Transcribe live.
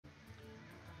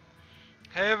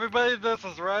Hey everybody, this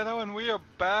is Rydo and we are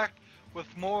back with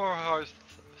more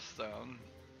Hearthstone.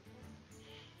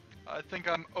 I think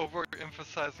I'm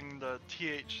overemphasizing the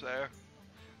TH there,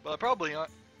 but I probably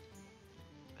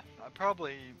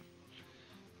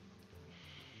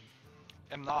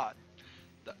am not.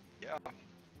 Yeah.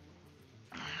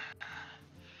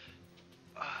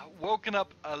 Woken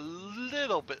up a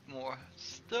little bit more,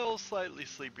 still slightly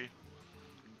sleepy.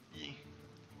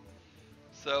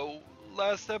 So,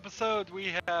 last episode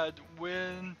we had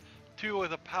win 2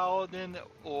 with a Paladin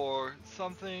or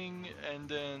something, and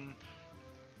then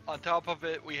on top of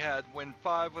it we had win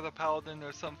 5 with a Paladin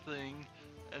or something,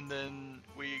 and then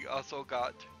we also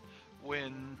got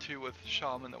win 2 with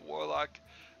Shaman and Warlock.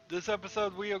 This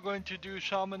episode we are going to do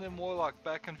Shaman and Warlock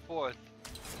back and forth.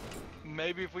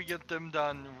 Maybe if we get them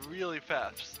done really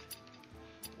fast,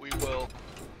 we will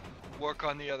work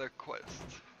on the other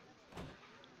quests.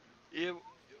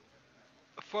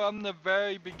 From the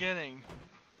very beginning,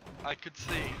 I could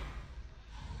see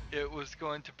it was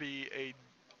going to be a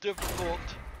difficult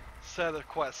set of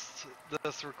quests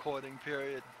this recording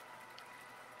period.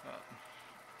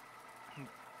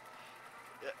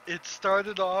 It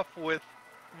started off with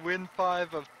win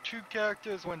 5 of 2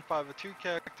 characters, win 5 of 2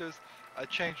 characters. I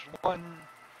changed 1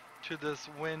 to this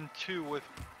win 2 with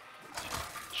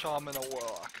Shaman or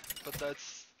Warlock, but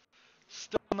that's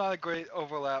still not a great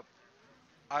overlap.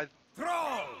 I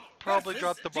probably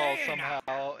dropped the ball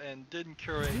somehow and didn't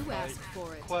curate my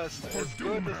quest as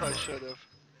good as I should have.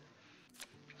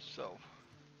 So,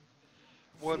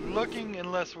 we're looking,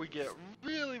 unless we get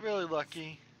really, really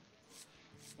lucky,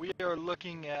 we are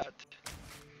looking at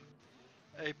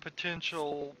a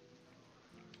potential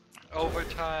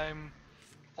overtime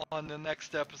on the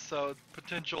next episode,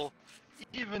 potential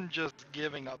even just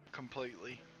giving up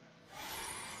completely.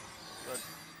 But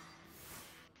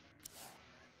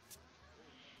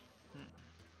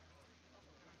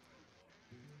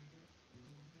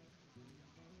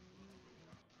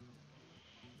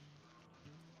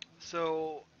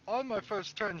so on my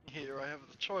first turn here, I have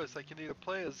the choice. I can either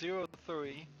play a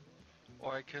 0-3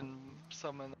 or I can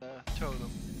summon a totem.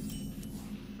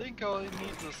 I think all I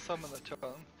need to summon a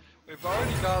totem. We've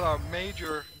already got our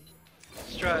major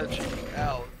strategy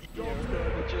out here,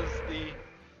 which is the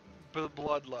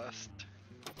Bloodlust.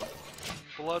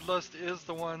 Bloodlust is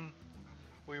the one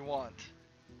we want.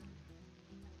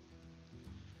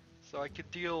 So I could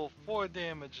deal 4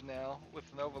 damage now with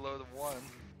an overload of 1.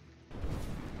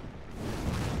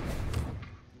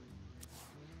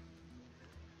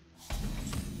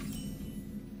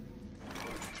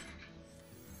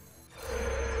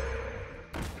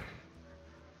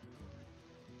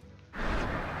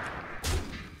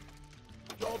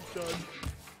 Job done.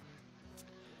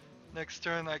 Next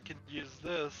turn I can use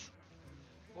this,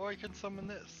 or I can summon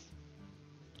this.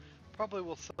 Probably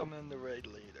will summon the raid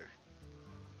leader.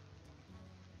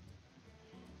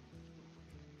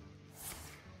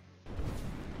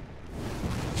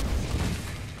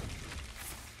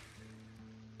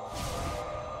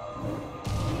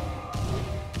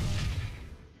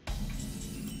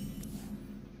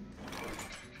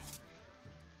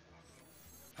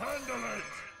 Handle it!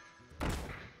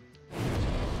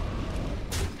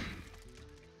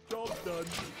 Job done.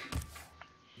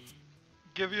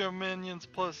 Give your minions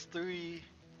 +3.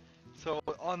 So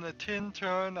on the 10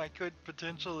 turn I could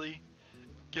potentially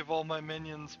give all my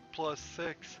minions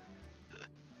 +6.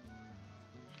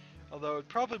 Although it'd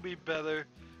probably be better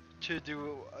to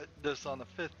do this on the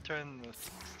 5th turn than the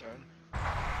 6th turn.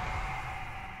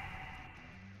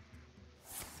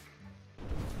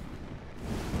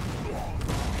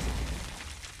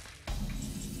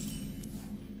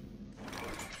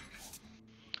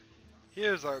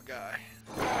 Here's our guy.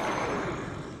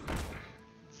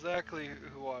 Exactly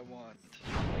who I want.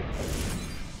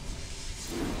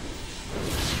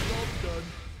 Job done.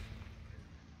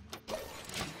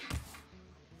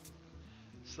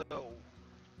 So,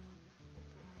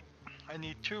 I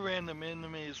need 2 random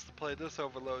enemies to play this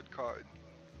overload card.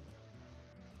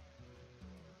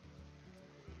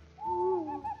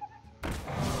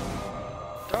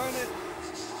 Darn it!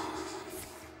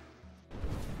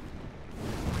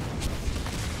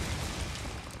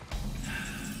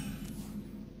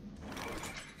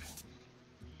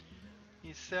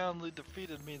 He soundly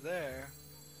defeated me there.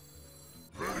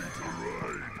 Ready to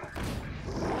ride.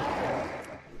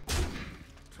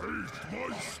 Taste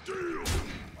my steel.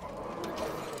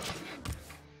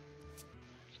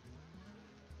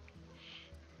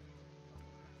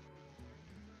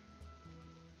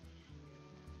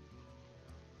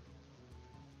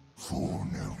 For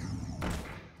now.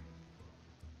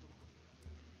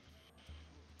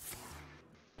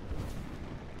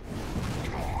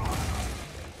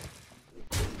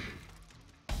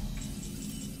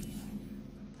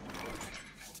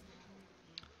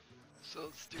 So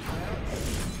let's do that.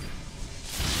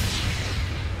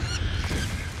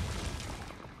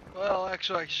 Well,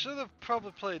 actually, I should have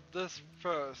probably played this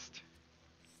first.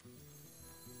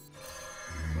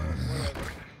 But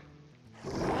whatever.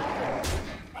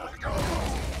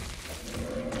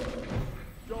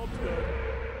 Job's done.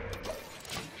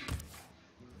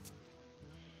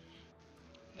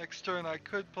 Next turn, I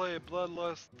could play a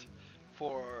Bloodlust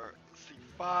for, let's see,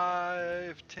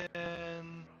 5,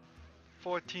 10,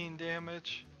 14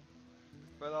 damage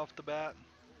right off the bat.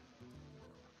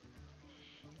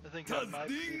 I think that might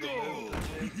be the move to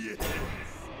take. Yes.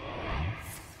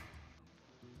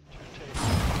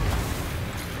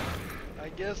 I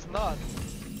guess not.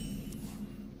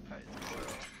 Alright, so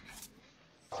let's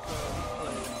go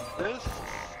and play this.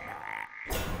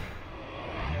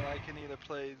 And I can either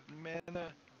play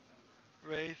Mana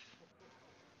Wraith.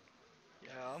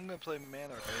 Yeah, I'm gonna play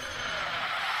Mana Wraith.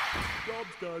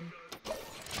 Job's done. I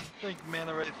think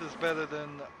Mana Wraith is better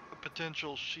than a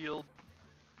potential shield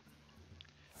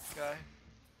guy.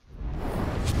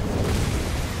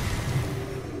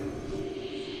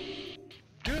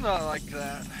 Do not like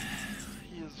that.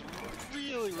 He has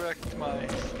really wrecked my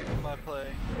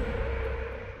play.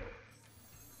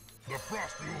 The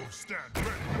frost wolves stand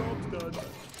ready. Job's done.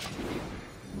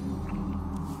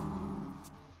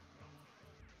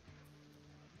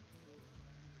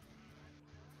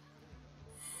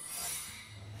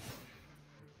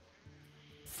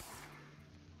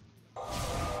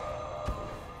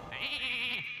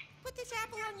 Put this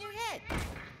apple on your head.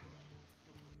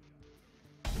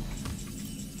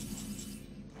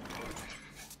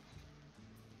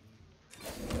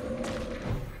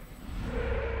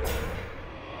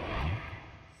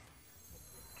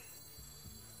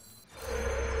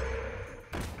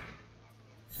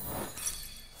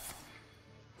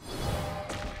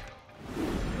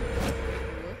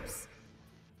 Whoops.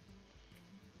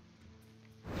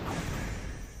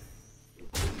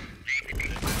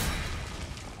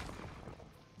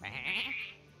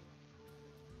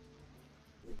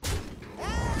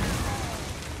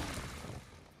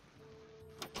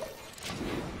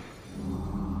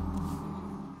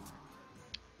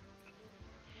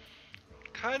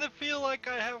 Kind of feel like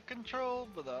I have control,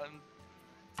 but I'm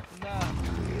not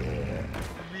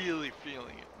really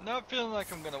feeling it. Not feeling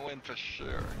like I'm gonna win for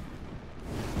sure.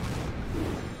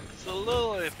 It's a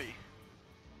little iffy.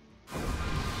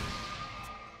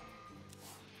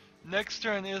 Next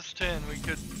turn is 10. We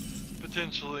could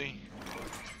potentially...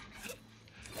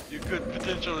 You could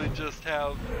potentially just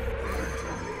have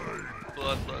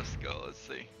Bloodlust go. Let's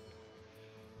see.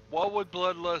 What would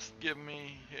Bloodlust give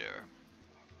me here?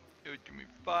 It would give me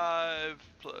 5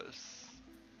 plus...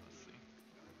 Let's see.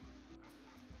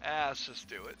 Let's just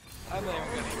do it. I'm not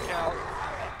even gonna count.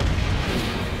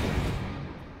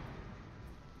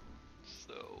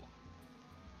 So...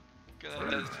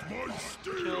 Gonna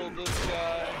kill this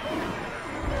guy.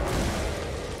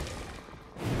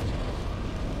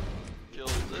 Kill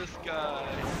this guy.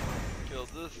 Kill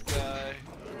this guy.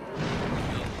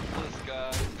 Kill this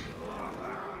guy.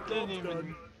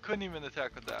 Couldn't even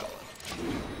attack with that one.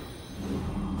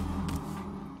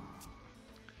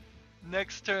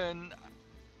 Next turn,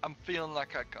 I'm feeling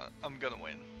like I'm gonna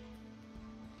win.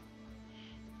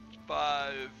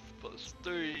 5 plus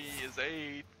 3 is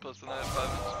 8, plus another 5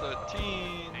 is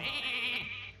 13,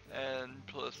 and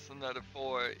plus another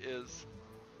 4 is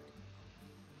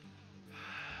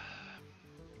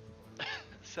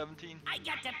 17. I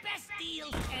got the best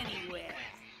deals anywhere.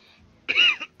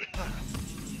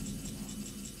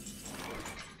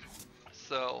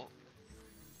 So,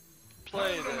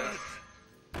 play this,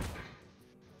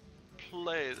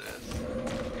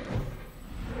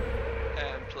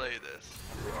 and play this.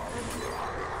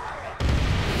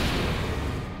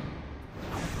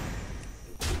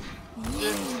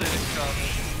 Didn't see it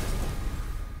coming.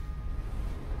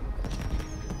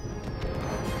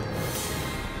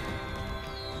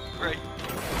 Great.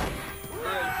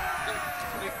 Great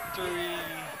victory.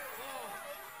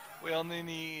 We only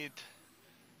need...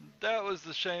 That was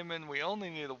the Shaman. We only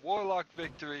need a Warlock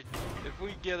victory. If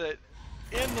we get it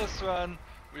in this run,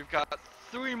 we've got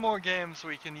 3 more games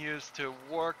we can use to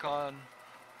work on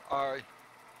our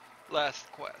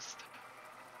last quest.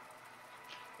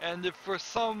 And if for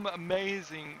some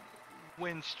amazing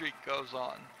win streak goes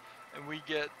on, and we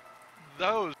get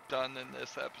those done in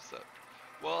this episode,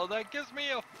 well, that gives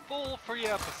me a full free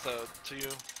episode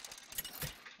to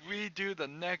redo the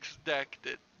next deck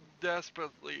that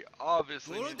desperately,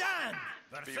 obviously needs to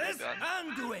be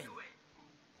redone.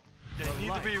 They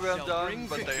need to be redone,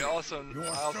 but they also need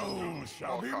more cards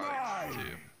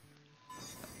too.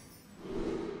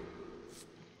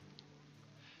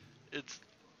 It's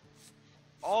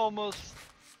almost,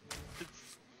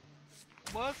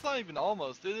 well, it's not even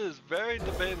almost, it is very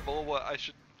debatable what I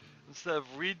should, instead of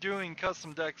redoing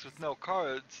custom decks with no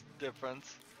cards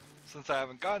difference, since I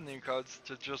haven't gotten any cards,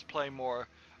 to just play more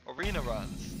arena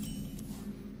runs.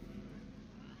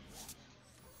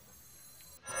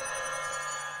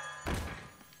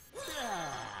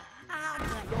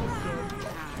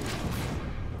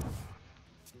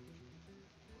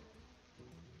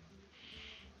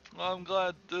 Well, I'm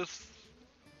glad this,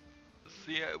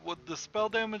 see, would the spell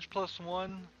damage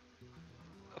 +1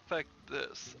 affect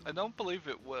this? I don't believe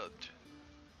it would.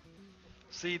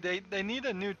 See, they need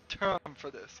a new term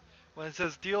for this. When it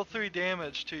says deal 3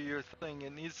 damage to your thing,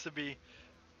 it needs to be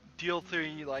deal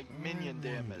 3 like minion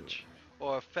damage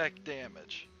or effect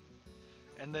damage.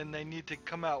 And then they need to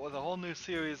come out with a whole new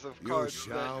series of cards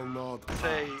that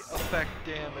say effect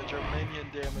damage or minion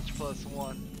damage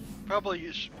 +1. Probably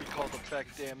it should be called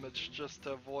effect damage just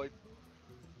to avoid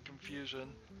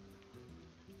confusion.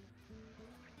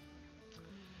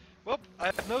 Well, I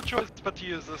have no choice but to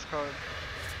use this card.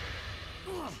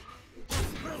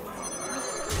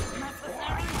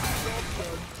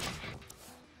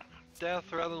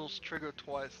 Death rattles trigger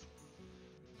twice.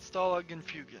 Stalag and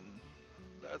Fugan.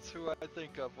 That's who I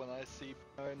think of when I see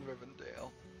Power in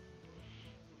Rivendell.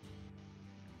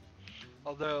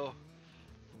 Although,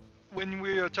 when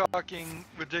we are talking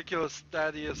ridiculous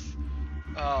Thaddeus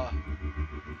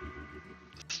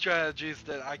strategies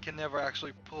that I can never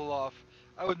actually pull off,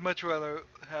 I would much rather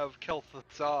have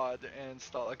Kel'Thuzad and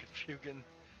Stalag and Fugan.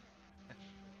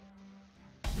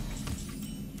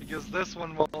 Because this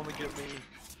one will only give me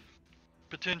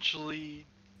potentially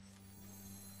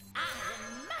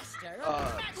 2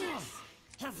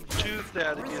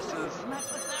 Thaddiuses.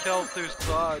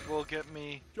 Kel'Thuzad will get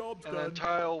me an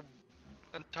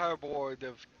entire board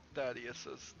of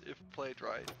Thaddiuses if played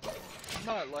right.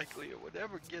 Not likely it would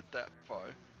ever get that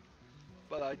far,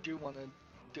 but I do want to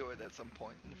do it at some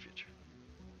point in the future.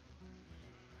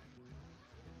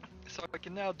 So I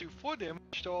can now do 4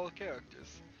 damage to all the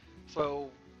characters. So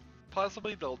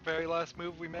possibly the very last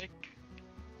move we make.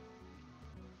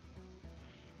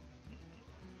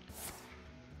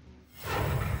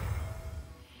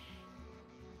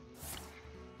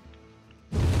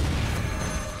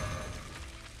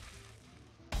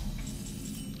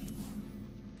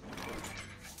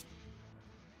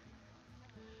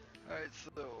 Alright,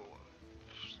 so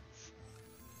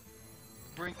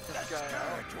bring this guy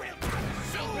out.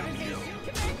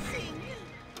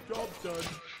 Job's done.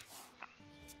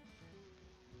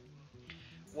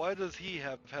 Why does he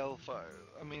have Hellfire?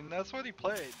 I mean, that's what he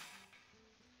played.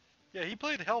 Yeah, he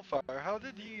played Hellfire. How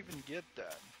did he even get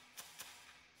that?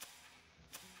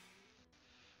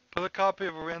 Put a copy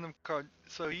of a random card.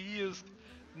 So he used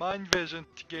Mind Vision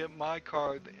to get my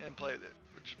card and played it.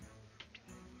 Which,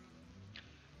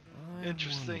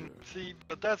 interesting. See,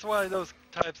 but that's why those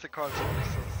types of cards are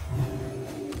useless.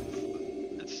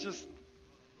 It's just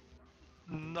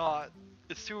not.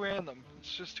 It's too random.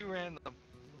 It's just too random.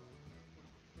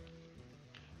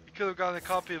 He could have gotten a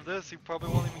copy of this. He probably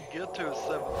won't even get to his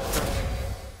 7th turn.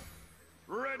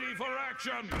 Ready for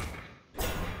action!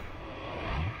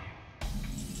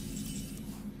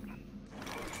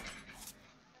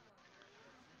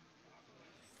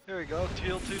 Here we go.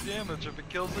 Deal 2 damage. If it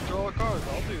kills it, draw a card.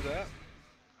 I'll do that.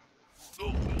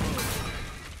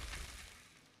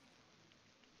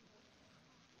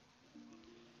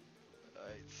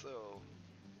 Alright, so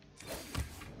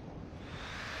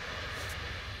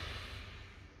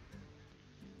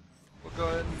we'll go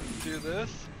ahead and do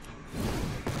this.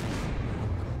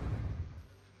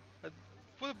 I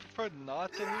would have preferred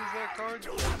not to lose that card.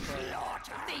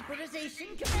 Vaporization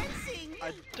commencing.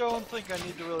 I don't think I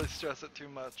need to really stress it too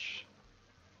much.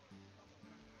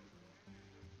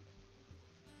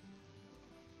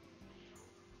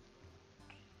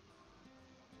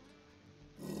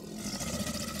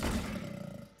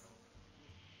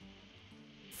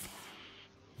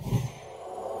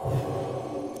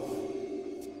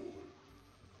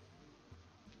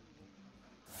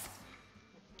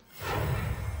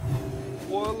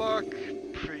 Warlock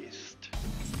Priest.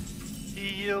 He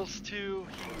heals 2,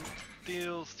 he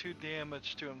deals 2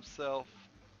 damage to himself.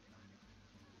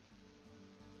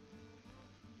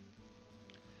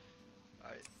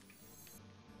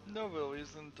 No real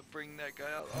reason to bring that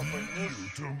guy out. I'll bring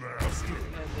this, and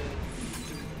then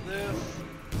do this.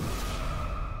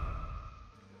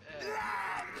 And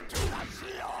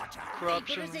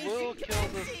corruption will kill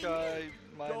this guy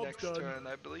my next turn,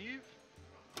 I believe.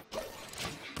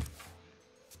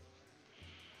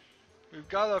 We've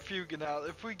got our Fugan out.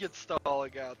 If we get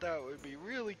Stalag out, that would be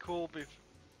really cool.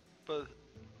 But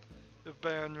if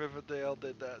Baron Riverdale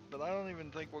did that, but I don't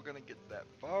even think we're gonna get that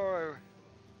far.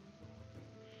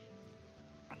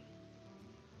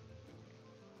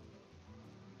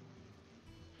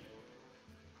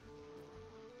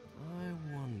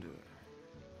 I wonder.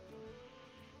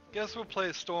 Guess we'll play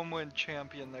Stormwind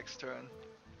Champion next turn.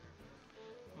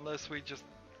 Unless we just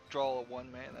draw a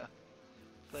 1 mana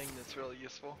thing that's really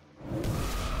useful.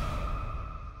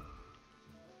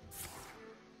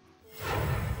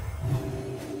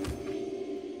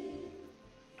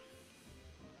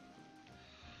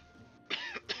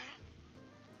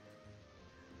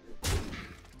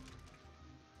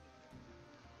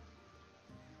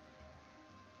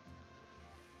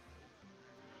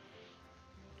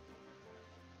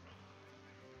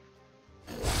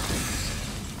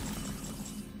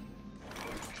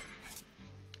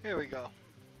 Here we go.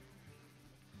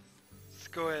 Let's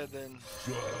go ahead and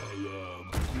crush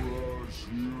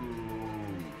you.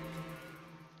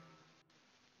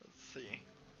 let's see.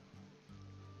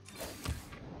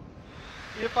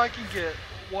 If I can get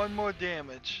 1 more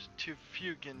damage to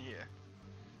Fukin here,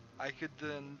 I could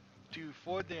then do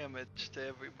 4 damage to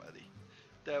everybody.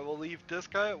 That will leave this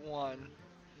guy at 1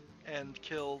 and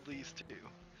kill these 2.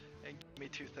 And give me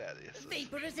 2 Thaddeus.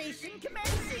 Vaporization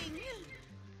commencing!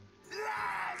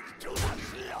 To the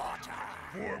slaughter!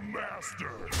 For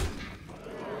master!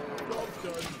 Job's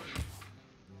done.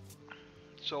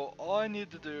 So all I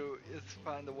need to do is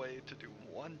find a way to do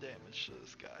 1 damage to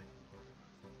this guy.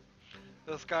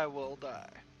 This guy will die.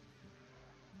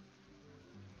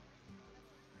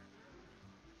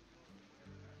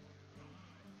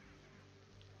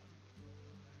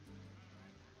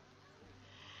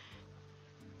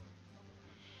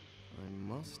 I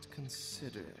must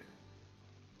consider.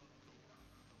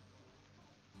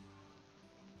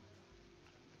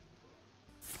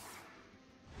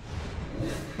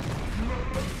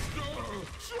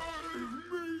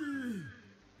 Save me!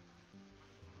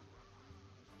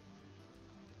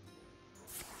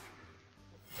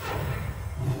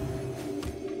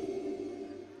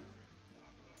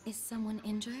 Is someone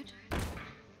injured?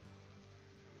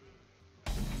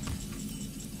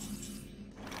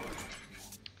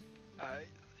 Alright.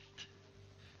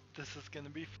 This is gonna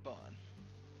be fun.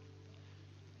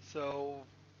 So,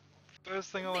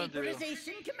 first thing I want to do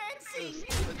Vaporization commencing!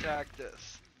 is attack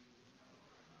this.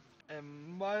 And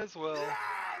might as well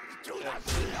To attack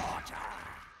the this. slaughter!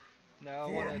 Now I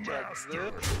want to attack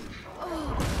master. this.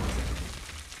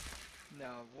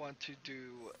 Now I want to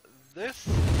do this.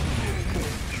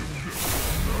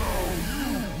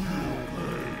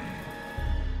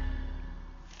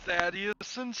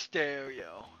 Thaddeus in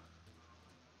stereo.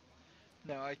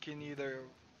 Now I can either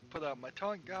put out my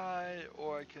taunt guy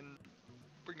or I can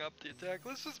bring up the attack.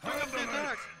 Let's just bring up the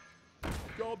attack.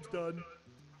 Job's done.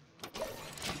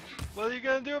 What are you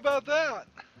gonna do about that?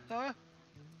 Huh?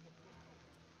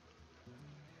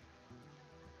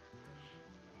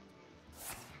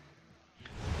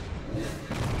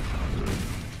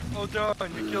 Oh darn,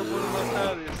 you killed one of my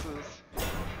Thaddeus's.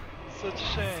 Such a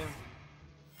shame.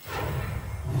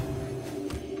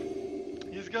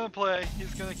 He's gonna play,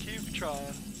 he's gonna keep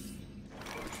trying.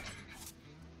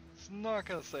 It's not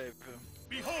gonna save him.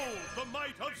 Behold the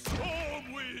might of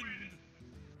Stormwind!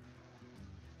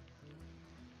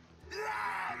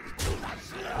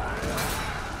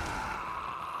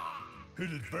 Hit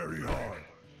it very hard.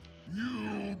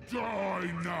 You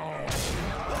die now!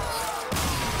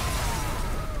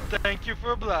 Thank you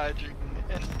for obliging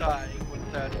and dying when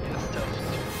Thaddeus tells you to.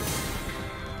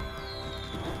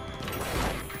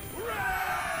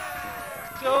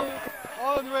 So,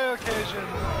 on rare occasion,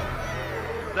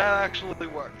 that actually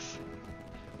works.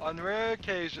 On rare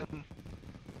occasion,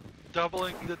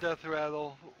 doubling the death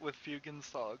rattle with Fugan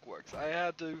Solid works. I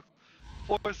had to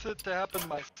force it to happen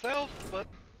myself, but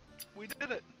we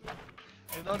did it.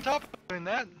 And on top of doing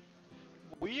that,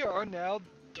 we are now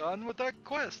done with that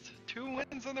quest. 2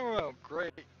 wins in a row,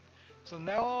 great. So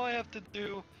now all I have to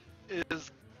do is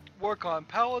work on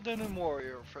Paladin and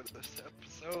Warrior for this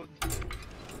episode.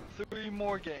 3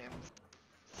 more games.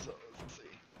 So let's see.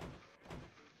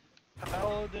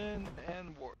 Paladin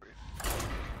and Warrior.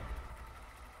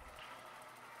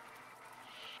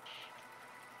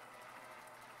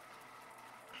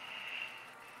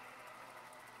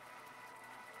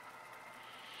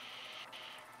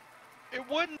 It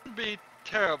wouldn't be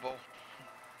terrible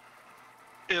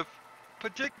if,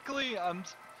 particularly, I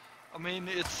mean,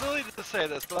 it's silly to say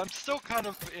this, but I'm still kind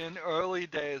of in early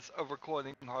days of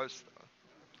recording Hearthstone.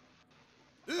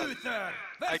 Uther,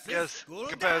 I guess, in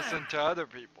comparison to other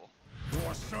people.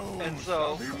 Your soul And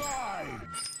so, shall be mine.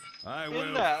 I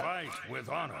will that- fight with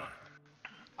honor.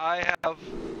 I have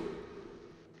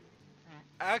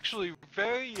actually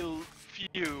very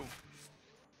few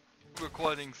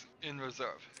recordings in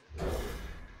reserve.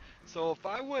 So if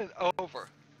I went over,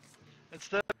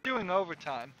 instead of doing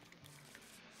overtime,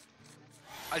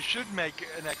 I should make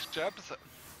an extra episode.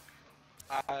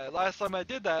 Last time I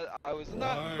did that, I was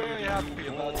not very happy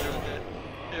about doing it.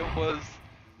 It was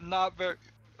not very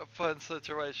a fun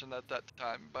situation at that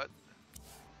time, but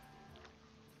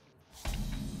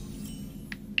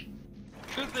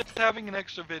truth is, having an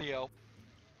extra video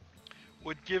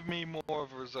would give me more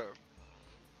of a reserve.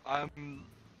 I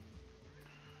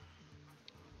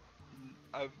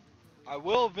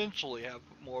will eventually have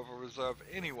more of a reserve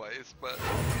anyways, but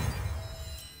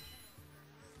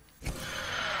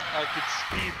I could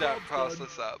speed that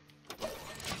process up.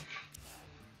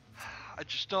 I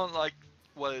just don't like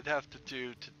what I'd have to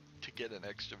do to get an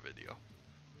extra video.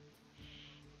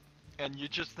 And you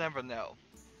just never know.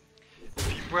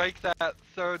 If you break that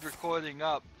third recording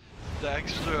up,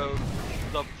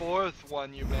 the fourth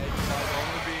one you make might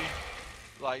only be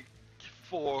like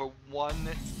for one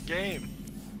game.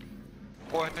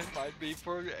 Or it might be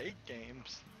for 8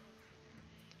 games.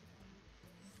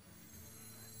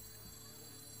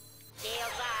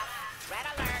 Shields up. Red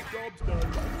alert. Job's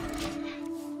done.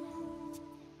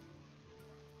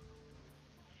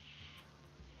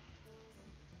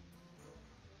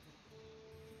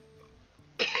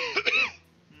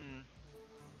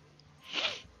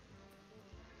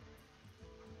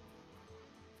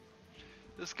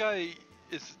 This guy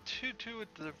is 2/2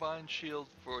 with the Divine Shield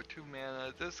for 2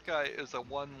 mana. This guy is a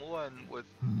 1/1 with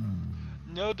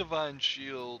no Divine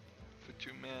Shield for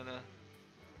 2 mana.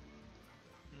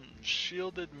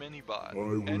 Shielded Minibot. I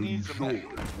will And he's a enjoy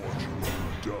mech. watching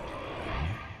you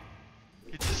die.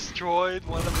 He destroyed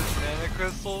one of his mana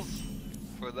crystals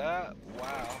for that?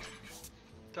 Wow.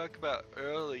 Talk about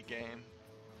early game.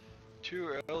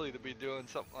 Too early to be doing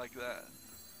something like that.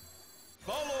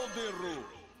 Follow the rule.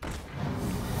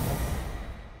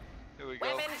 Here we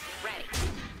go. Weapons ready.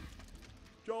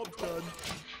 Job's done.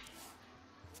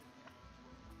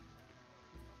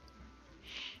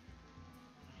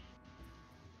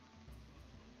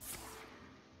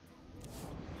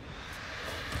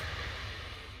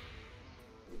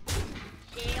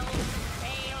 Shield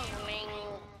failing.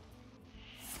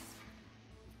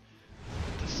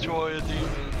 Destroy a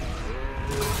demon.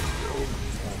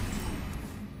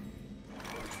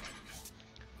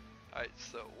 Alright,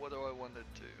 so what do I want to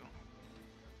do?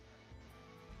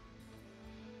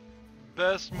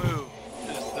 Best move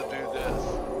is to do this.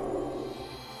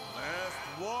 Last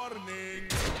warning.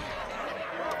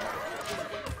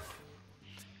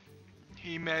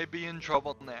 He may be in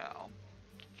trouble now.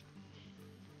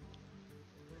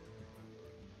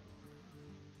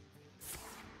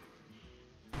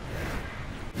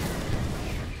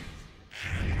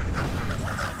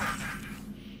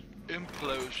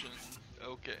 Implosion.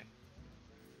 Okay.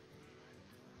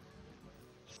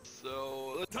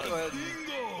 So let's go ahead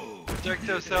and protect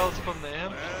ourselves from the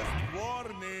imp Last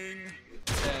warning.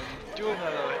 and do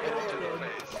another hit to the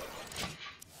face.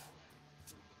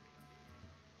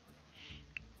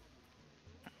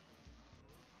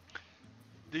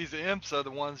 These imps are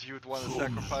the ones you would want to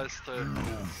sacrifice to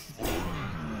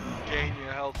gain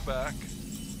your health back.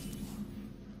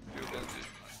 You're gonna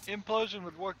do. Implosion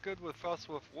would work good with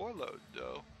Frostwolf Warlock,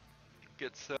 though.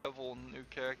 Get several new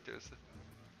characters.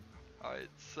 Alright,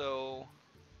 so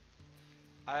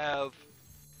I have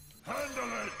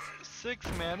Handle it! 6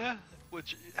 mana,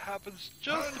 which happens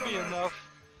just to be enough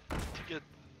to get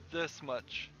this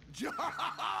much. Jam!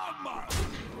 Oh,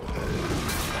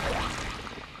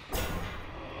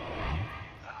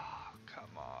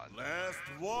 come on. Last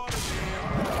warning.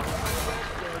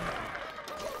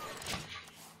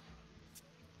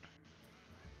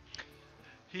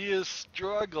 He is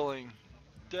struggling.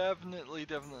 Definitely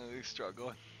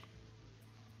struggling.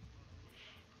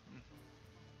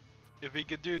 If he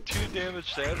could do 2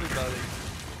 damage to everybody,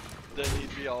 then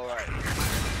he'd be alright.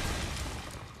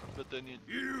 But then he'd...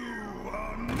 You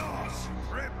are not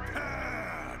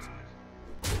prepared!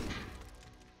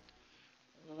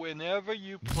 Whenever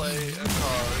you play a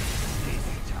card...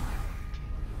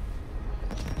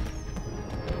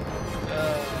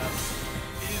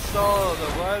 he saw the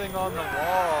writing on the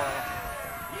wall.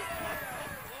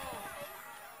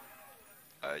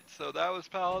 Alright, so that was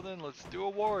Paladin. Let's do a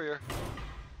warrior.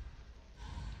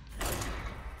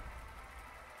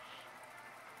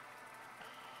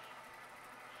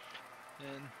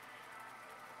 And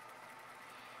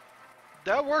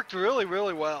that worked really,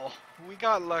 really well. We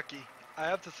got lucky. I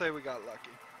have to say we got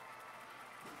lucky.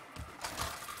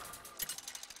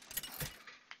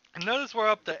 And notice we're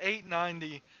up to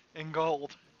 890 in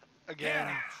gold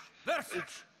again. It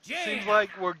seems like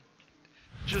we're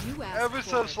just You asked ever for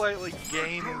so it. slightly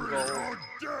gaining gold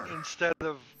instead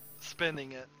of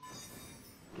spending it.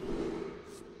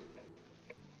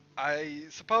 I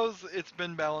suppose it's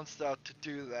been balanced out to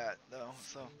do that though,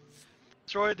 so.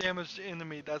 Destroy a damaged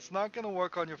enemy, that's not going to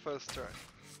work on your first turn.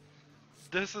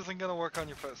 This isn't going to work on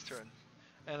your first turn.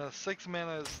 And a 6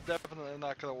 mana is definitely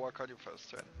not going to work on your first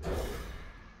turn.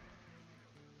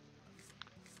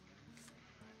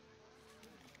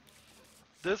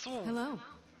 This will, Hello.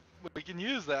 we can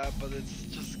use that, but it's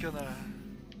just gonna...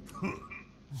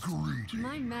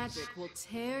 My magic will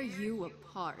tear you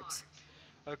apart.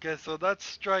 Okay, so that's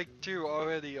strike 2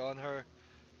 already on her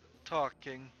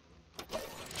talking.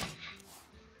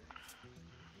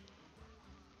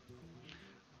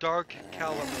 Dark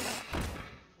Caliber.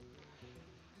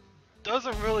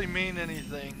 Doesn't really mean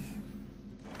anything,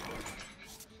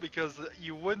 because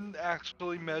you wouldn't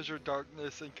actually measure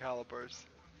darkness in calibers.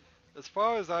 As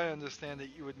far as I understand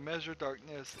it, you would measure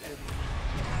darkness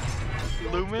in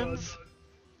lumens,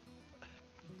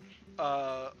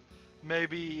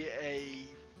 maybe a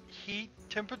heat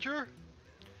temperature,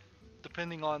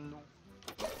 depending on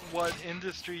what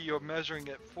industry you're measuring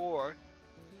it for.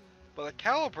 But a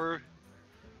caliper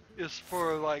is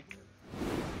for like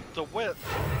the width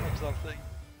of something.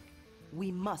 We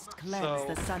must cleanse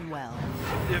the Sunwell.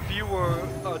 If you were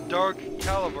a dark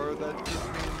caliber, that just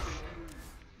means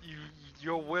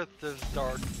your width is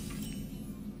dark.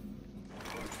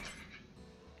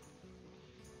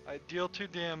 I deal 2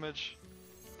 damage.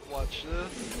 Watch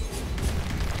this.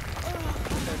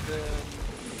 And then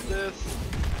this.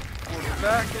 We're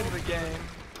back in the game.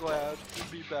 Glad to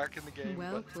be back in the game.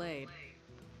 Well but played.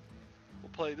 we'll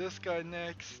play this guy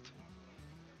next.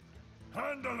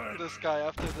 Handle it! This guy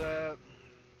after that.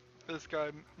 This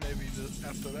guy maybe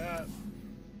after that.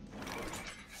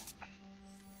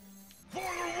 For the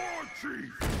war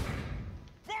chief!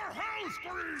 For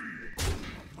Hellspree!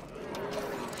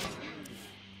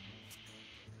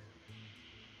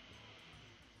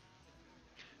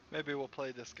 Maybe we'll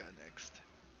play this guy next.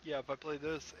 Yeah, if I play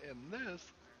this and this,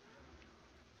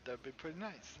 that'd be pretty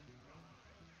nice.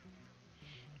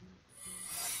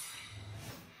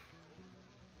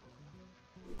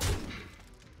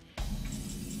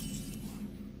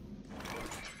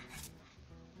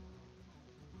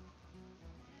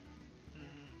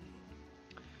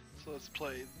 So let's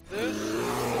play this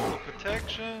for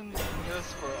protection,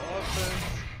 this for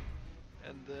offense,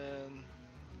 and then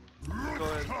go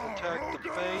ahead and attack the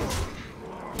face.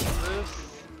 This.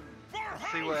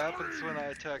 Let's see what happens when I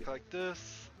attack like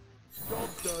this. Job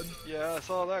done. Yeah, I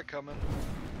saw that coming.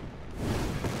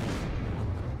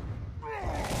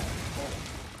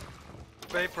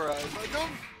 Vaporize.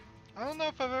 I don't know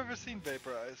if I've ever seen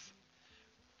Vaporize.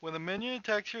 When a minion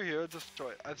attacks your hero, destroy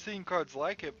it. I've seen cards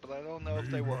like it, but I don't know if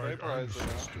they were vaporized or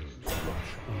not.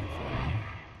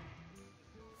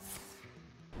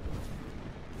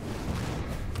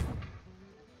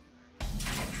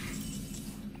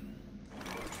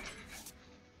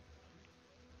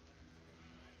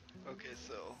 Okay,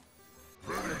 so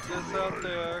get this out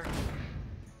there.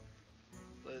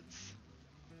 Let's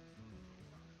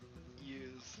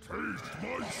use Taste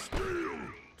my steel!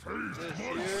 Taste this my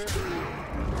here. steel!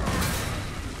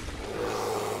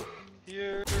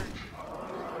 Here.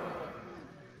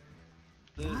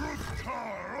 This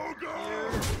Taroga!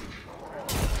 here.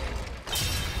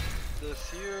 This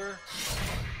here.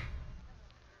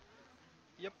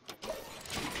 Yep.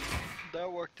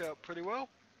 That worked out pretty well.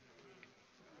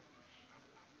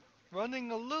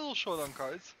 Running a little short on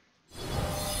cards.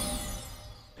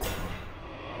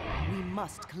 We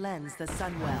must cleanse the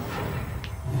Sunwell.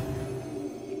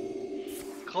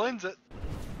 Cleanse it.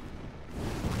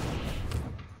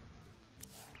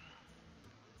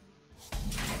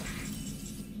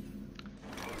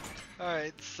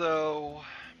 Alright, so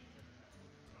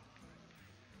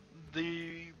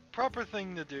the proper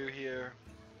thing to do here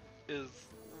is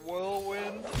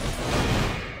Whirlwind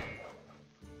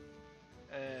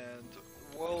and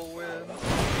Whirlwind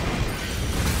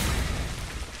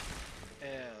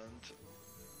and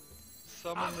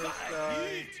summon this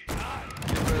guy,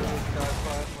 get rid of this guy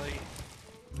finally,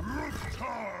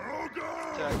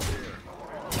 attack here.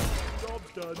 Job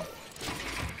done.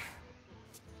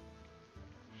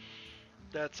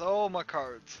 That's all my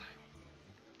cards.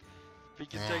 If he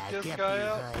can take this guy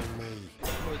out,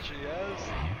 which he has.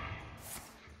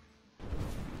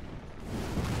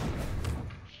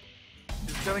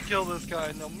 He's gonna kill this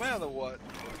guy no matter what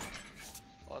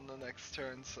on the next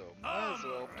turn, so might as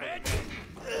well put him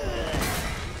in.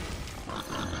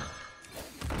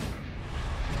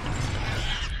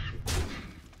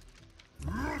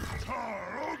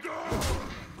 Taroga!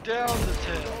 down to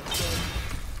 10.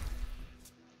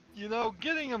 You know,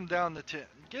 getting him down to 10,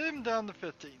 getting him down to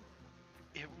 15,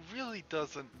 it really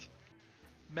doesn't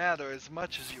matter as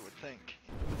much as you would think.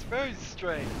 It's very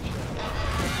strange.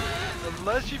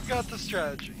 Unless you've got the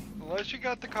strategy, unless you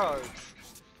got the cards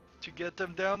to get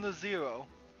them down to 0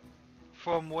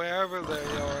 from wherever they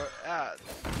are at,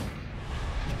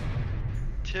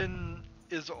 10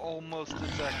 is almost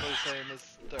exactly the same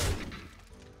as 30.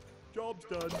 Job's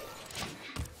done.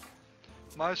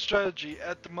 My strategy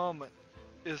at the moment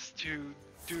is to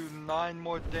do 9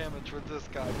 more damage with this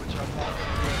guy, which I'm not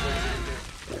going to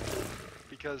be able to do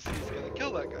because he's going to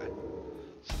kill that guy.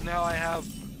 So now I have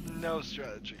no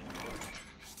strategy.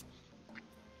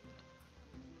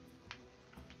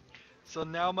 So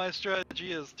now my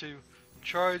strategy is to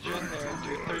charge in there and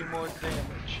do 3 more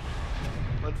damage.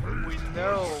 But we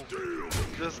know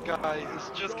this guy is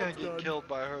just going to get killed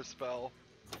by her spell.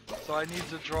 So I need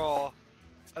to draw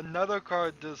another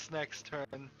card this next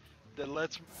turn that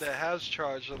has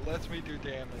charge, that lets me do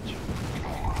damage.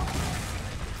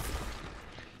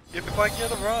 If I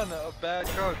get a run of bad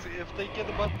cards, if they get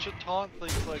a bunch of taunt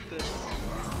things like this,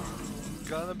 I'm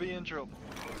gonna be in trouble.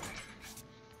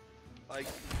 Like,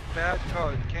 bad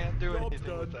card, can't do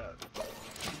anything with that.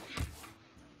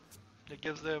 It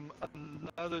gives them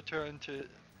another turn to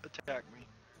attack me.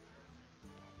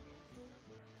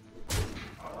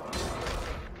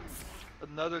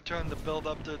 Another turn to build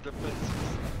up their defenses.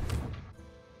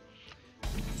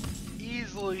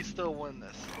 Easily still win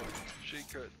this. She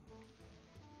could.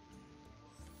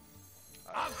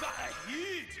 I've got a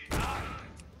heat!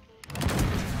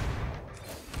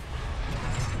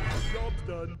 Job's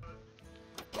done.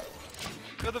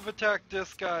 Could have attacked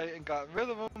this guy and got rid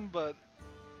of him, but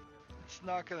it's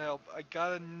not gonna help. I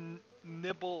gotta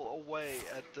nibble away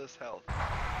at this health.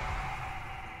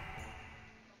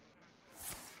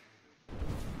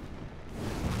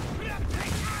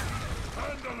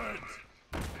 Handle it!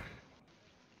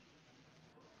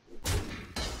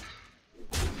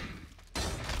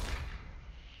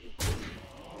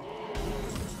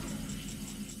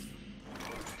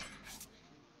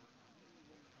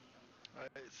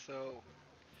 Alright, so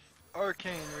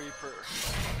Arcane Reaper.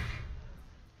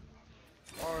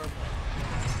 Armor.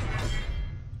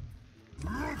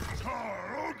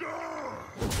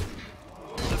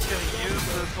 Just gonna use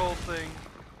this whole thing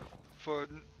for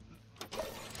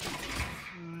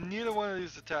neither one of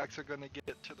these attacks are gonna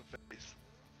get to the face.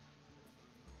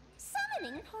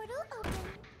 Summoning portal open.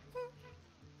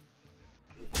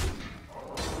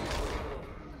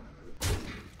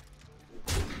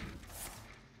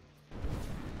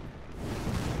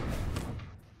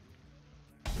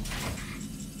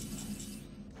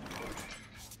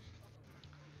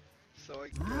 So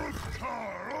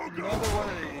another one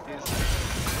of these.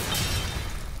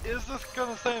 Is this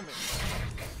gonna save me?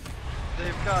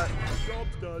 They've got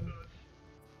Job's done.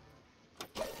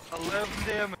 11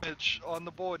 damage on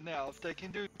the board now. If they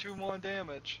can do 2 more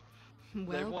damage,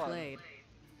 they Well won. played.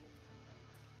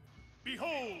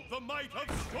 Behold the might of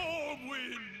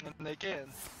Stormwind! And they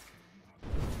can.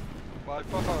 By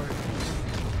far.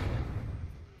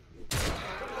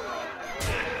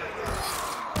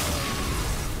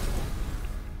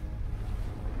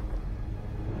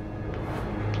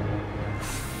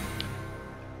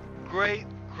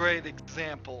 Great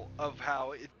example of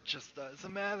how it just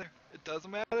doesn't matter. It doesn't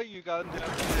matter, you got to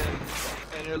win,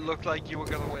 and it looked like you were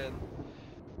gonna win.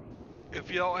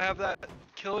 If you don't have that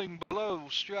killing blow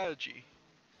strategy,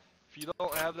 if you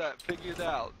don't have that figured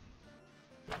out,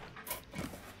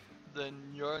 then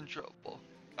you're in trouble.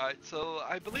 Alright, so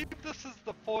I believe this is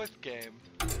the 4th game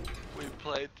we've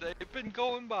played. They've been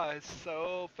going by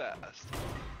so fast.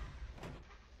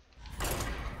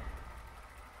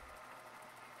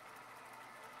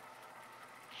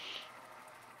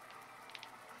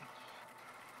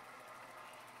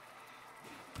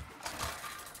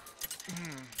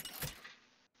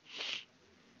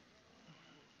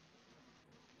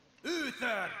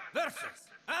 Uther versus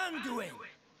Anduin!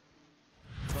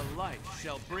 The light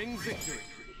shall bring victory.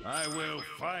 I will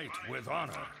fight with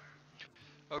honor.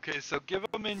 Okay, so give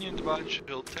a minion Divine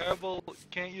Shield. Terrible,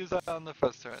 can't use that on the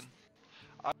first turn.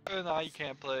 Iron and I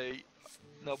can't play.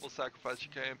 Noble Sacrifice you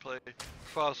can't play.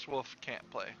 Frostwolf can't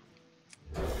play.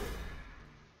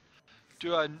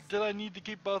 Did I need to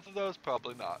keep both of those?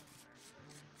 Probably not.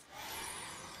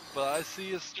 But I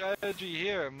see a strategy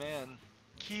here, man.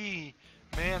 Key,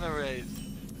 Mana Wraith,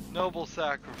 Noble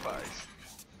Sacrifice.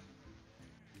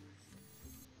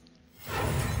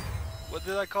 What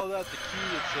did I call that? The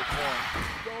key, it's a coin.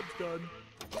 Job's done.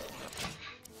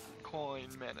 Coin,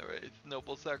 Mana Wraith,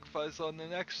 Noble Sacrifice on the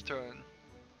next turn.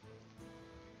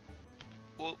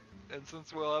 Well, and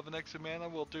since we'll have an extra mana,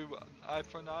 we'll do eye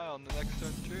for an eye on the next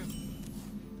turn too.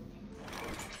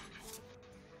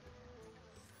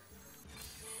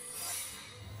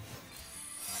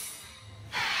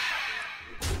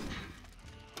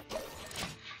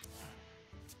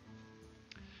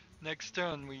 Next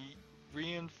turn we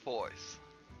reinforce.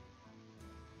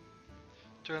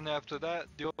 Turn after that,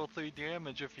 deal 3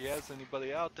 damage if he has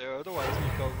anybody out there, otherwise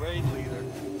we go raid leader.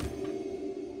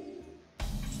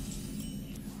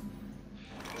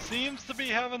 Seems to be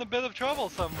having a bit of trouble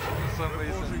for some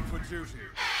reason. For duty.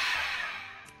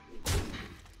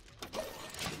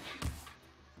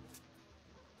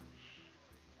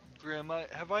 Grim,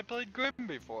 have I played Grim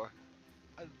before?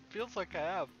 It feels like I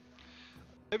have.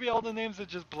 Maybe all the names are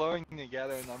just blurring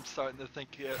together and I'm starting to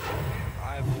think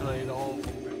I've played all of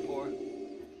them before.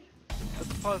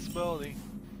 That's a possibility.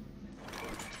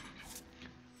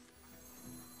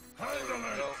 Handle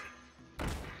it!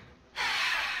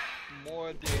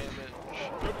 More damage.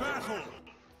 To battle!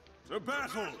 To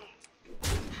battle!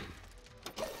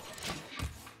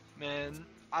 Man,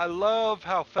 I love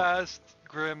how fast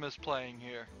Grim is playing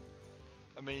here.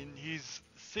 I mean, he's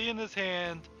seeing his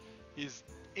hand, he's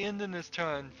ending his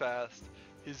turn fast.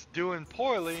 He's doing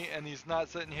poorly, and he's not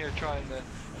sitting here trying to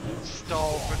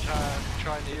stall for time,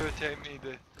 trying to irritate me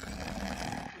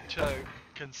to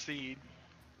concede.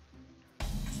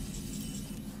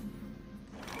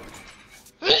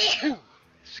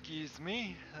 Excuse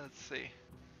me. Let's see.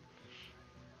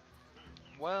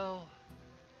 Well,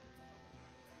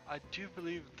 I do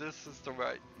believe this is the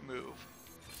right move.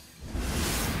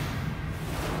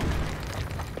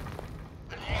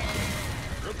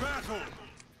 To battle!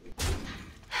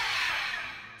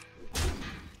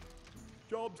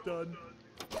 Job's done.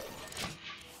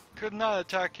 Could not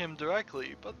attack him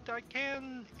directly, but I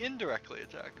can indirectly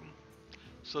attack him.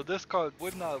 So this card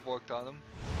would not have worked on him.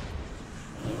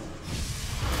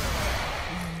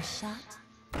 One shot,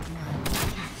 one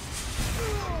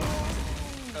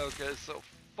kill. Okay, so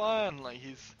finally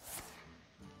he's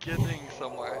getting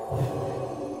somewhere.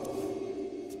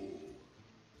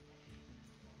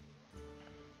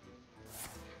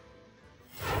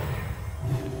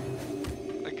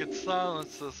 I could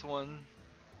silence this one.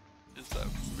 Is that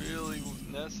really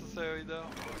necessary though?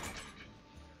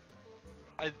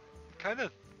 I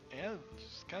kinda, yeah, it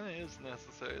kinda is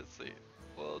necessary. Let's see.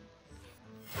 Well,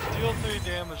 deal 3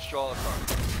 damage, draw a card.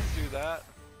 Let's do that.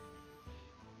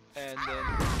 And then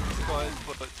go ahead and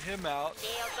put him out.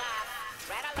 Shields up.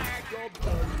 Red alert. Job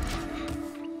done.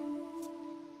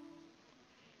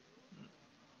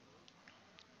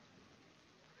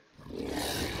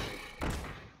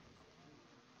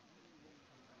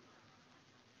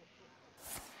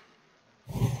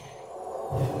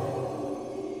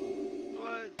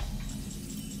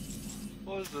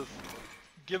 What is this?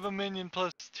 Give a minion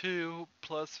 +2,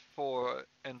 +4,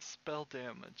 and spell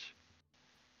damage.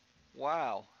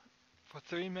 Wow. For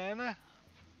 3 mana?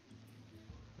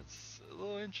 It's a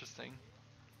little interesting.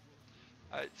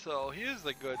 Alright, so here's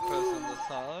a good person to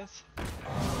silence.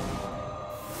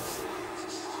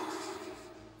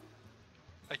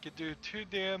 I could do 2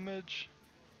 damage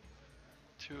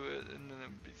to it, and then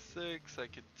it'd be 6. I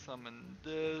could summon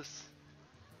this.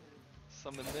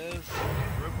 Summon this.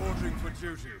 Reporting for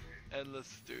duty. And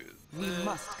let's do We this.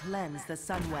 must cleanse the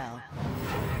Sunwell.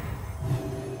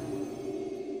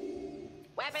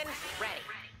 Weapons ready.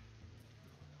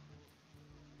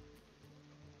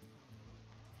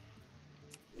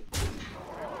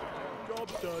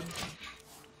 Job's done.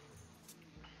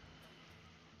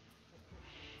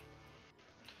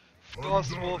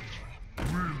 Frostwolf.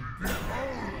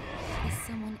 Is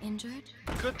someone injured?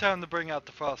 Good time to bring out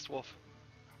the Frostwolf.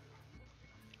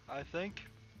 I think.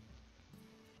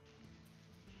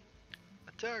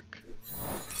 Attack.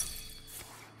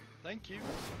 Thank you.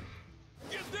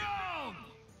 Get down!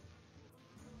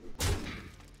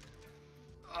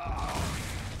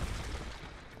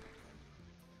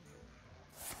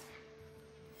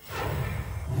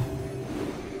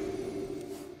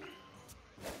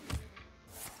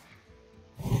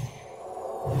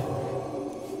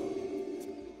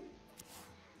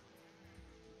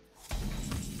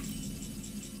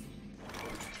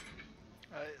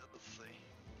 Alright, let's see.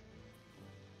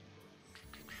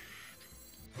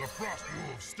 The frost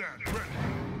wolves stand ready.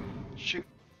 Shoot.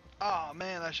 Oh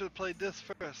man, I should have played this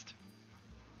first.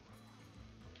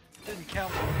 Didn't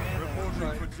count my mana. Reporting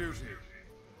Right. for duty.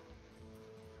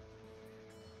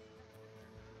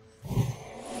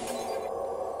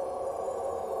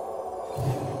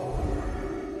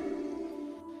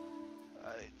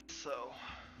 Alright, so.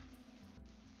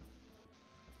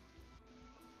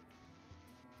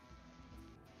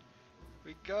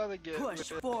 We gotta get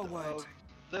Push rid forward. of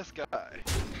this guy.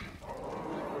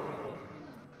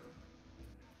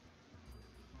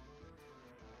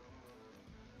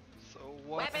 So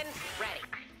one Weapons ready.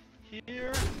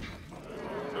 here,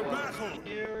 To battle!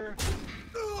 here,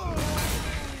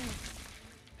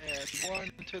 and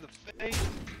one to the face.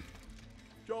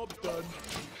 Job's done.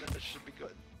 That should be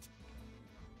good.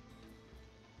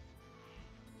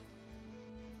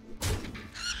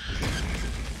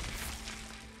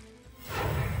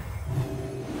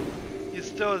 He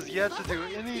still has yet to do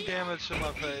any damage to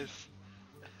my face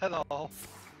at all.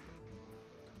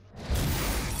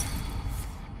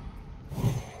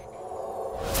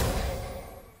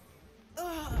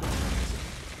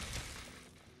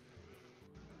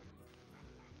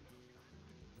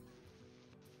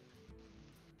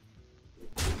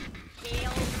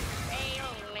 Kill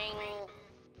failing.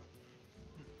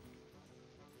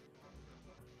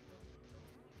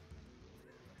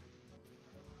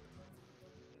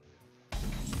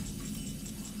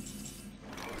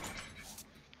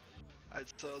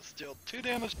 Alright, so it's still 2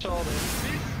 damage to all the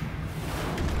enemies.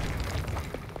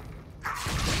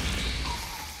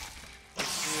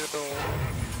 Deal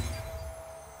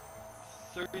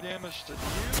 30 damage to you.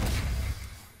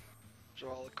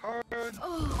 Draw a card. Let's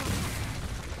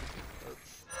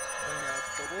bring out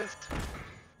the wisp.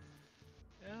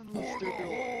 And let's do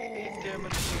 8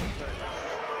 damage to the face.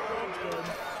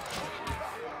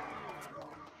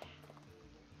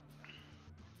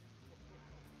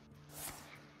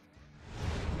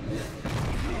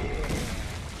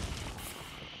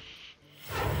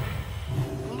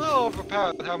 A little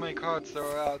overpowered how many cards there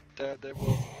are out there that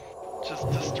will just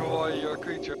destroy your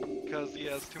creature because he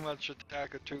has too much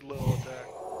attack or too little attack.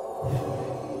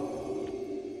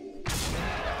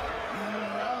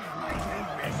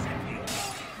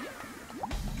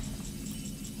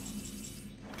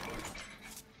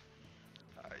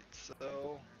 Alright,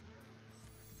 so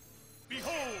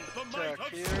Behold the might Attack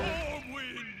of here.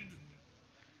 Stormwind!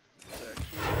 attack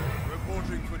here.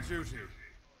 Reporting for duty.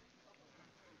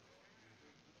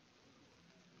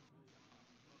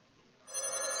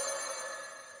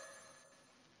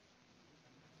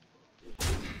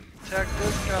 Attack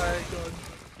this guy.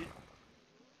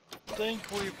 I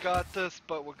think we've got this,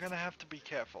 but we're gonna have to be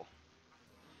careful.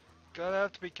 Gotta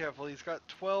have to be careful. He's got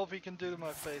 12 he can do to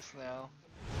my face now.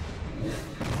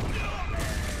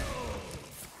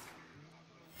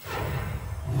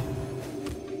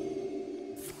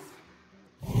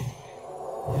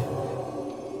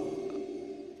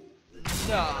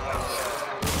 No.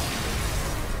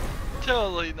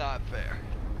 Totally not fair.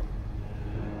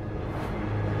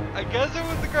 I guess it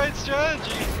was a great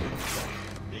strategy.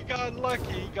 He got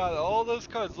lucky. He got all those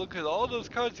cards. Look at all those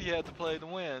cards he had to play to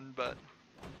win, but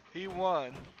he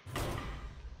won.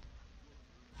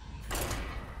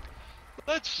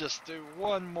 Let's just do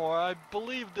one more. I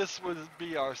believe this would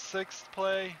be our 6th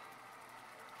play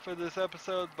for this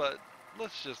episode, but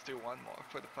let's just do one more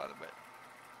for the fun of it.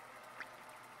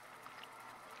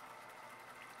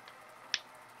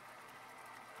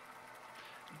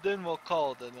 Then we'll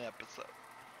call it an episode.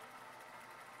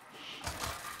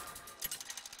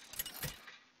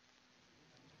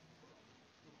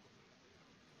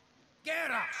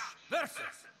 Garrosh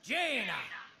versus Jaina.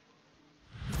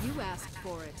 You asked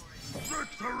for it.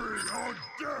 Victory or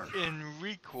death! In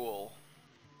Requel.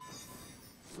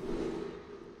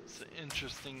 It's an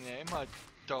interesting name. I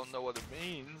don't know what it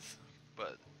means,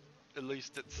 but at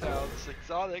least it sounds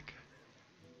exotic.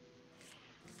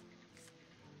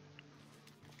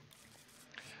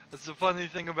 That's the funny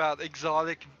thing about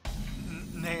exotic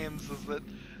names is that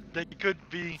they could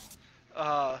be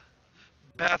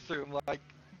bathroom, like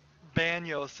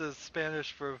Baños is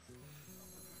Spanish for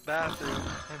bathroom,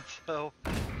 and so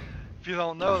if you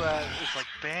don't know that, it's like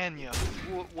Baños.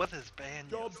 What is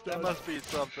Baños? That must be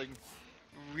something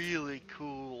really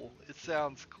cool. It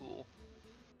sounds cool,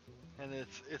 and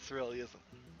it's really isn't.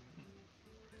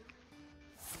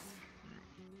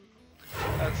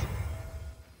 That's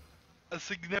a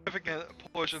significant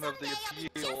portion of the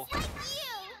appeal,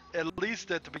 at least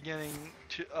at the beginning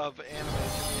of anime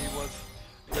to me, was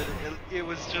that it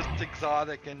was just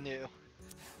exotic and new.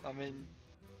 I mean,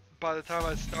 by the time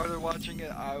I started watching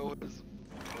it, I was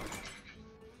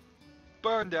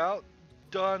burned out,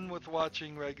 done with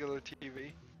watching regular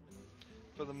TV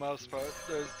for the most part.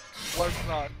 There was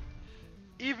not,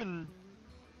 even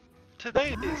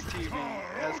today's TV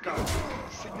has gotten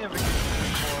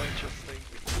significantly more interesting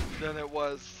than it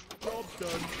was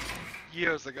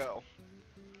years ago.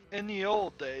 In the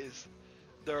old days,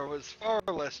 there was far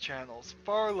less channels,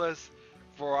 far less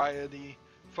variety,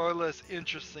 far less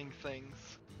interesting things.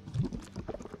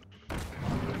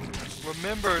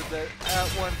 remember that at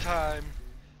one time,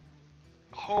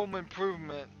 Home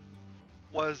Improvement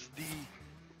was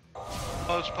the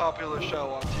most popular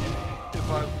show on TV,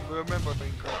 if I'm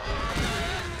remembering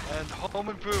correctly. And Home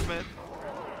Improvement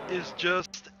is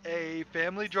just a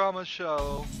family drama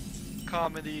show,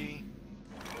 comedy,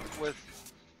 with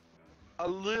a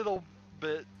little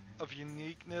bit of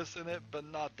uniqueness in it, but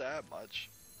not that much.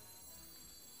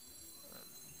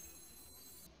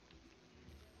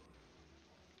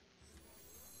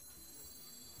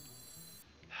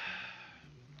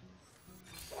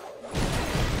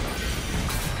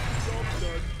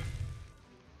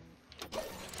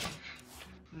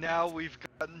 Now we've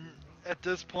gotten, at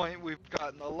this point, we've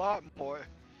gotten a lot more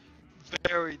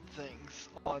varied things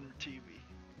on TV.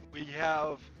 We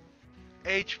have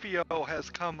HBO has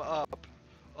come up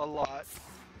a lot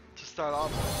to start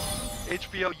off with.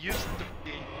 HBO used to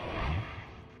be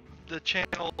the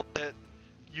channel that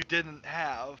you didn't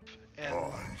have and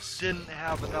didn't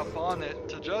have enough on it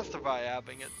to justify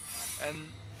having it. And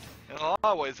in a lot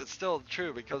of ways it's still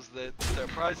true because their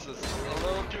price is a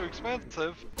little too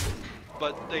expensive,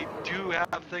 but they do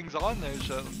have things on there,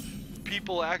 so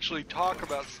people actually talk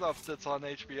about stuff that's on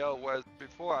HBO, whereas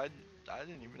before I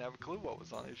didn't even have a clue what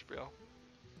was on HBO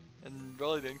and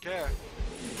really didn't care.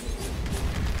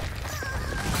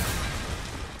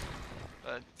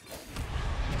 But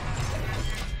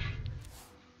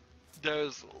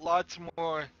there's lots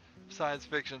more science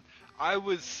fiction. I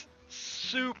was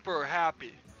super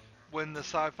happy when the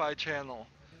Sci-Fi Channel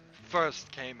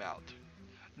first came out.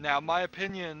 Now my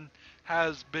opinion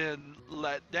has been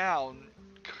let down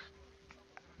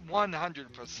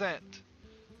 100%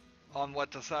 on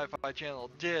what the Sci-Fi Channel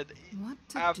did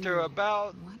after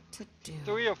about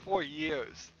 3 or 4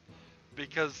 years,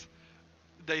 because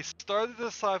they started the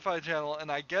Sci-Fi Channel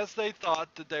and I guess they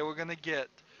thought that they were going to get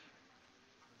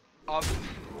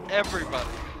everybody,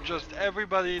 just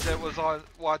everybody that was on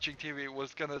watching TV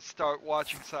was going to start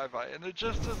watching sci-fi, and it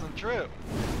just isn't true.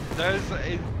 There's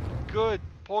a good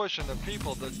portion of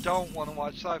people that don't want to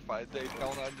watch sci-fi. They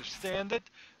don't understand it,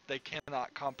 they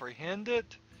cannot comprehend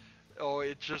it, or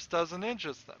it just doesn't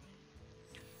interest them.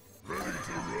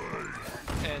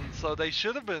 And so they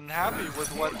should have been happy with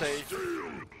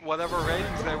whatever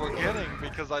ratings they were getting,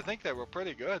 because I think they were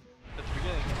pretty good at the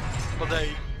beginning. But they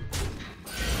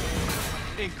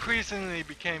increasingly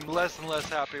became less and less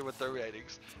happy with their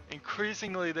ratings.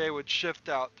 Increasingly they would shift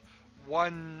out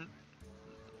one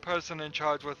person in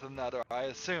charge with another, I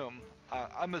assume.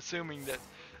 I'm assuming that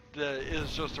there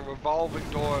is just a revolving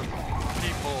door of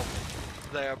people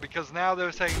there, because now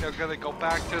they're saying they're going to go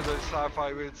back to their sci-fi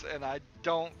roots, and I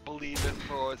don't believe it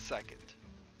for a second.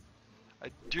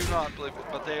 I do not believe it,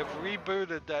 but they have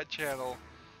rebooted that channel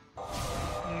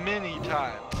many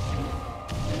times,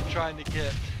 trying to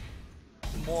get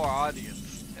more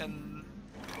audience, and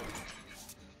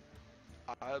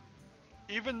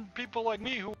even people like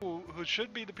me who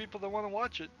should be the people that want to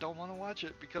watch it don't want to watch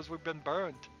it because we've been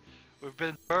burned. We've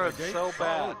been burned so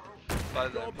bad by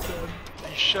them.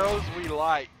 The shows we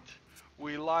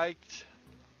liked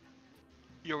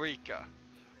Eureka,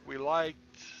 we liked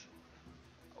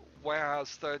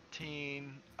Warehouse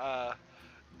 13,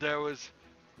 there was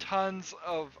tons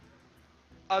of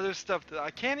other stuff that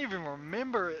I can't even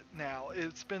remember it now.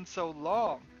 It's been so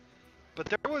long. But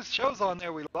there was shows on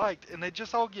there we liked, and they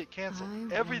just all get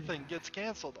canceled. Everything gets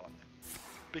canceled on them.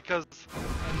 Because,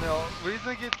 and the reason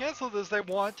they get canceled is they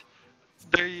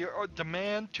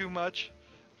demand too much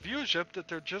viewership that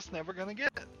they're just never going to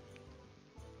get.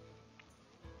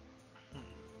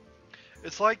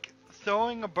 It's like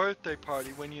throwing a birthday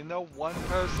party when you know one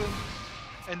person,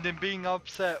 and then being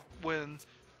upset when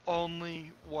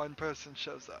only one person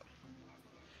shows up.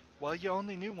 Well, you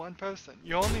only knew one person.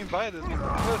 You only invited one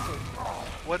person.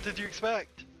 What did you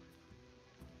expect?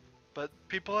 But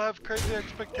people have crazy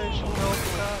expectations all the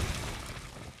time.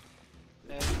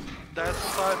 And that's the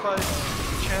Sci-Fi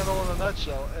Channel in a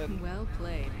nutshell. And well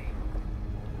played.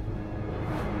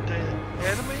 the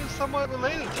anime is somewhat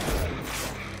related to that.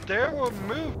 There were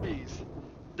movies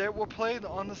that were played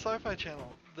on the Sci-Fi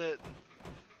Channel that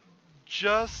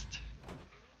just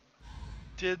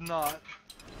did not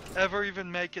ever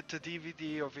even make it to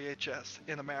DVD or VHS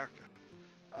in America.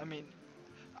 I mean,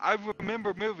 I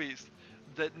remember movies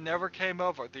that never came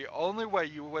over. The only way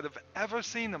you would have ever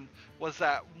seen them was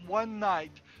that one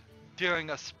night during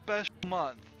a special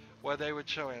month where they would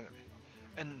show anime.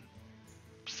 And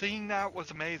seeing that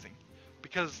was amazing,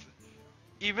 because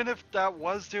even if that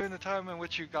was during the time in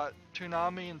which you got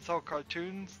Toonami and saw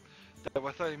cartoons that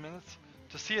were 30 minutes,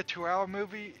 to see a 2-hour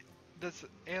movie that's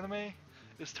anime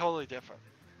is totally different.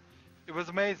 It was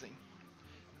amazing.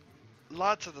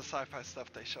 lots of the sci-fi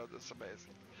stuff they showed is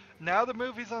amazing. Now the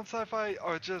movies on sci-fi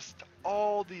are just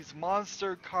all these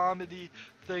monster comedy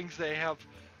things. They have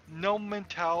no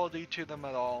mentality to them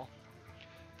at all.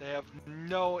 They have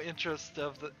no interest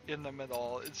in them at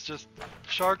all. It's just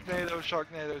Sharknado,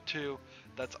 Sharknado 2.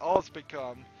 That's all it's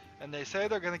become. And they say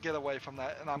they're going to get away from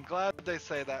that. And I'm glad they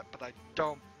say that, but I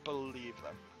don't believe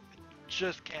them. I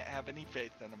just can't have any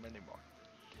faith in them anymore.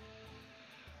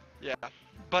 Yeah.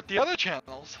 But the other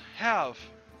channels have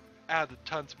added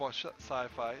tons more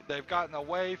sci-fi. They've gotten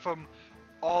away from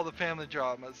all the family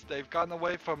dramas. They've gotten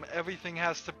away from everything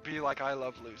has to be like I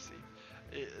Love Lucy.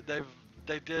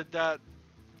 They did that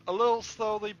a little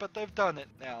slowly, but they've done it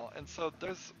now, and so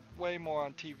there's way more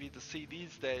on TV to see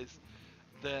these days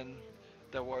than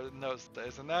there were in those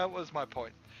days, and that was my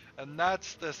point. And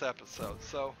that's this episode.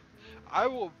 So I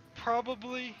will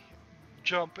probably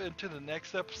jump into the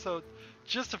next episode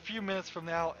just a few minutes from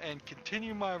now and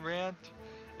continue my rant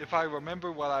if I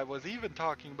remember what I was even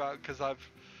talking about, because I've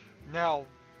now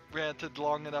ranted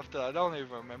long enough that I don't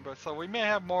even remember. So we may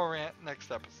have more rant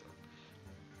next episode.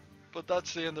 But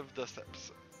that's the end of this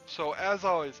episode. So as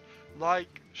always,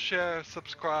 like, share,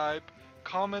 subscribe,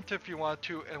 comment if you want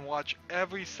to, and watch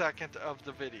every second of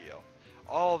the video.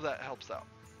 All of that helps out.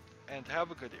 And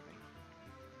have a good evening.